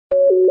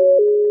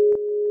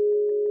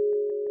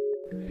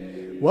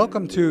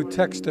Welcome to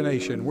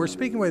Techstination. We're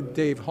speaking with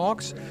Dave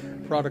Hawks,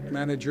 product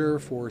manager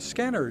for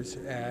scanners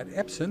at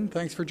Epson.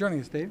 Thanks for joining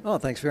us, Dave. Oh,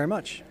 thanks very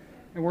much.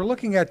 And we're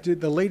looking at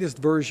the latest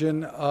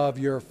version of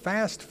your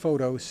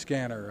FastFoto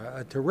scanner,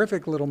 a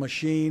terrific little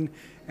machine,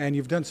 and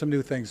you've done some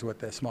new things with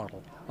this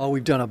model. Oh,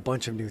 we've done a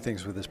bunch of new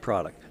things with this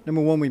product.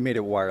 Number one, we made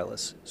it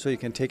wireless, so you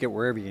can take it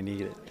wherever you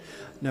need it.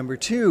 Number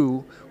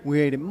two, we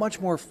made it much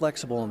more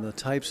flexible in the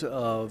types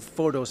of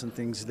photos and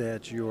things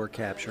that you're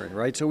capturing,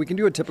 right? So we can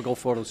do a typical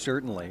photo,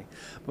 certainly,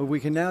 but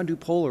we can now do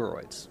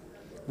Polaroids,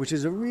 which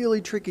is a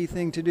really tricky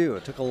thing to do.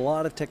 It took a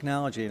lot of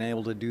technology and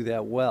able to do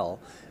that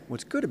well.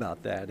 What's good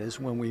about that is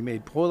when we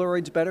made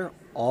Polaroids better,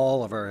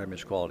 all of our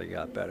image quality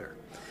got better.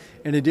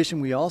 In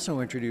addition, we also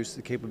introduced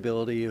the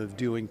capability of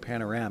doing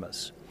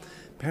panoramas.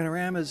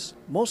 Panoramas,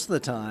 most of the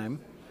time,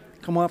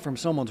 come off from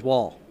someone's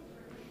wall.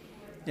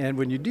 And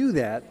when you do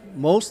that,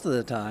 most of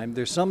the time,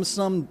 there's some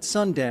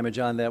sun damage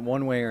on that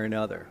one way or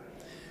another.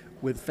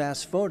 With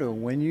FastFoto,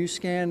 when you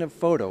scan a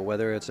photo,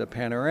 whether it's a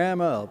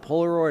panorama, a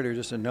Polaroid, or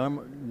just a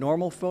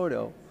normal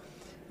photo,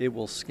 it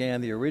will scan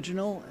the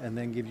original and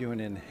then give you an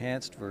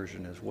enhanced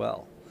version as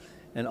well.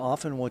 And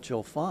often what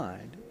you'll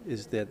find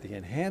is that the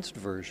enhanced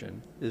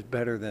version is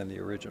better than the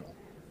original.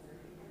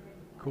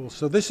 Cool.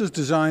 So this is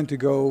designed to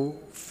go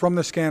from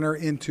the scanner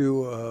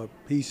into a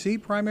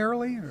PC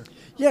primarily? Or?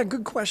 Yeah,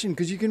 good question,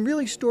 because you can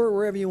really store it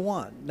wherever you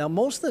want. Now,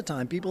 most of the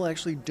time, people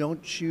actually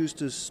don't choose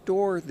to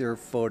store their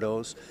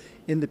photos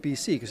in the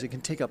PC because it can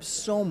take up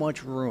so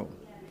much room.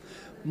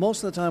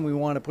 Most of the time, we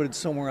want to put it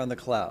somewhere on the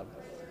cloud.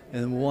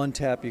 And in one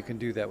tap, you can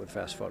do that with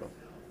FastFoto.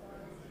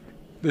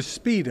 The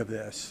speed of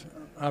this,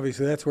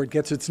 obviously that's where it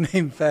gets its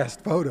name,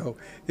 FastFoto,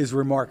 is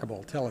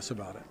remarkable. Tell us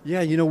about it. Yeah,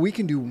 you know, we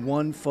can do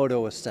one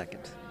photo a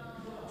second.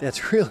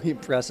 That's really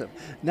impressive.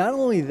 Not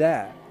only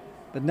that,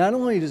 but not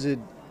only does it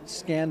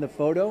scan the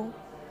photo,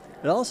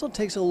 it also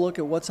takes a look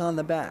at what's on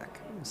the back.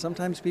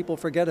 Sometimes people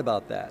forget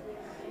about that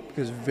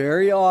because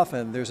very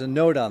often there's a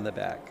note on the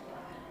back.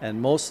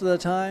 And most of the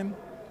time,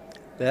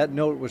 that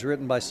note was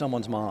written by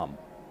someone's mom.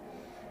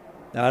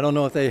 Now, I don't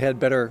know if they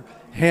had better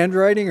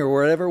handwriting or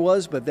whatever it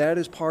was, but that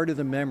is part of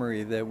the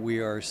memory that we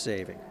are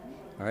saving.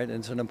 All right, and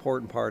it's an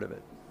important part of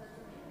it.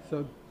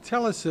 So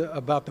tell us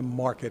about the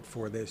market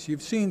for this.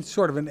 You've seen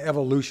sort of an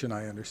evolution,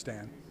 I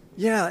understand.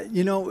 Yeah,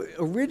 you know,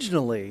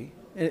 originally,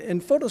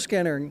 and photo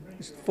scanning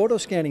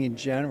in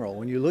general,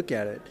 when you look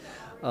at it,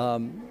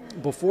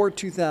 before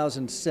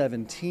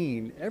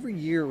 2017, every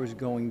year was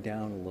going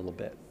down a little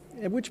bit,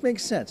 which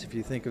makes sense if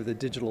you think of the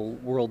digital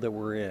world that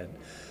we're in.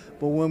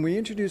 But when we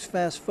introduced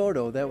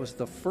FastFoto, that was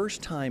the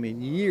first time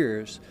in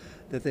years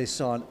that they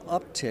saw an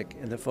uptick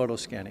in the photo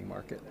scanning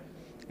market.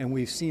 And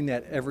we've seen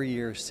that every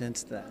year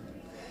since then.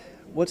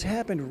 What's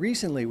happened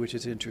recently, which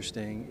is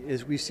interesting,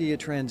 is we see a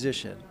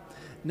transition.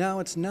 Now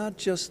it's not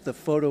just the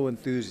photo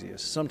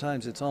enthusiast.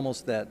 Sometimes it's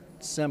almost that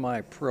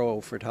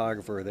semi-pro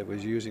photographer that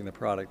was using the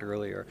product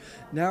earlier.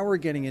 Now we're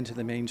getting into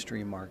the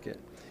mainstream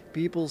market.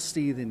 People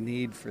see the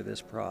need for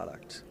this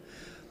product.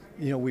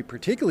 You know, we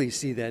particularly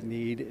see that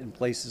need in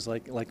places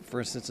like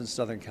for instance, in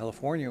Southern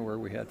California, where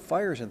we had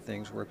fires and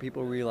things, where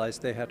people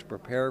realized they had to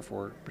prepare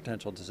for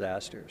potential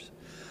disasters.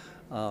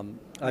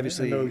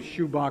 Obviously, and those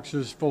shoe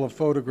boxes full of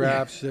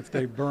photographs, if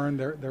they burn,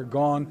 they're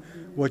gone.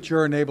 What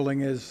you're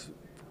enabling is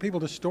for people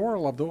to store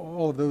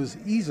all of those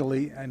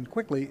easily and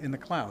quickly in the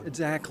cloud.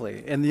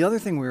 Exactly. And the other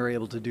thing we were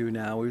able to do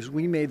now is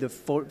we made the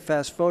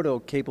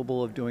FastFoto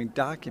capable of doing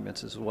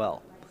documents as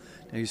well.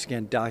 Now, you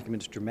scan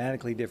documents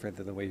dramatically different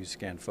than the way you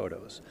scan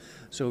photos.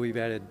 So we've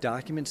added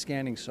document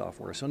scanning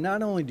software. So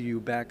not only do you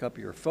back up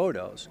your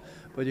photos,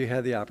 but you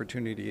have the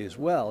opportunity as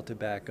well to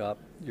back up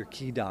your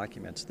key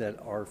documents that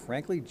are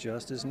frankly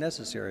just as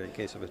necessary in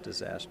case of a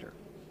disaster.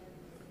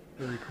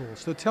 Very cool.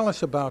 So tell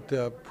us about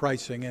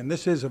pricing, and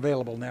this is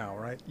available now,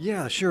 right?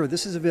 Yeah, sure.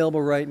 This is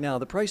available right now.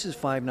 The price is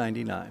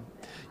 $599.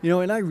 You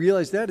know, and I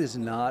realize that is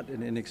not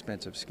an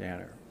inexpensive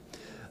scanner.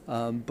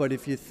 But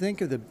if you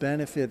think of the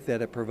benefit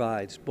that it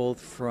provides,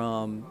 both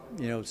from,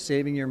 you know,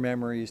 saving your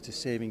memories to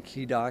saving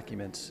key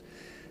documents,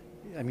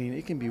 I mean,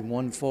 it can be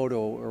one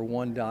photo or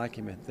one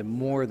document that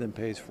more than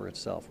pays for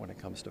itself when it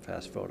comes to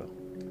FastFoto.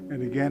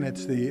 And again,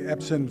 it's the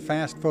Epson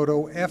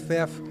FastFoto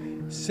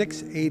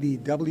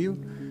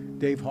FF680W.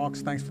 Dave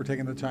Hawks, thanks for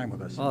taking the time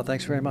with us. Oh,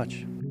 thanks very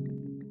much.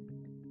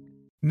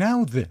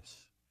 Now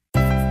this.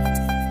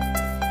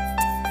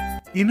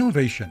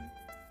 Innovation.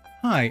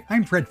 Hi,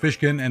 I'm Fred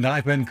Fishkin, and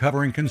I've been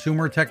covering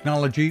consumer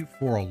technology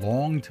for a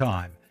long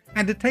time,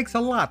 and it takes a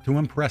lot to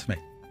impress me.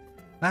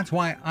 That's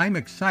why I'm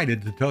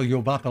excited to tell you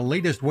about the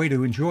latest way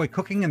to enjoy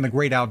cooking in the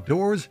great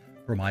outdoors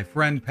from my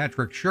friend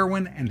Patrick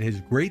Sherwin and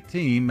his great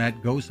team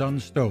at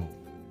GoSun Stove.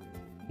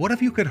 What if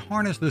you could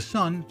harness the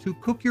sun to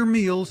cook your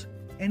meals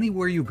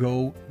anywhere you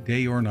go,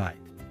 day or night?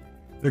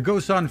 The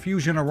GoSun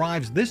Fusion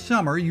arrives this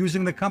summer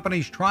using the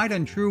company's tried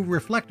and true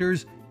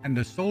reflectors and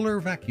a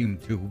solar vacuum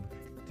tube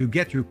to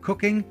get you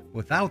cooking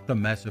without the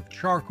mess of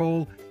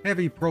charcoal,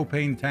 heavy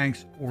propane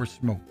tanks, or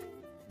smoke.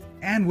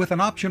 And with an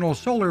optional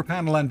solar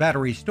panel and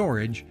battery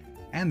storage,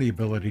 and the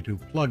ability to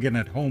plug in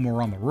at home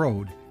or on the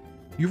road,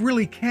 You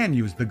really can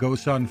use the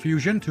GoSun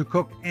Fusion to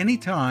cook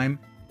anytime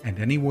and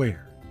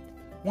anywhere.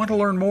 Want to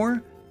learn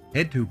more?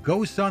 Head to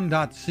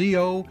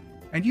gosun.co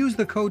and use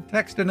the code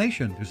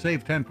Techstination to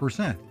save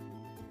 10%.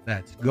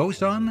 That's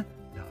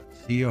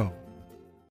gosun.co.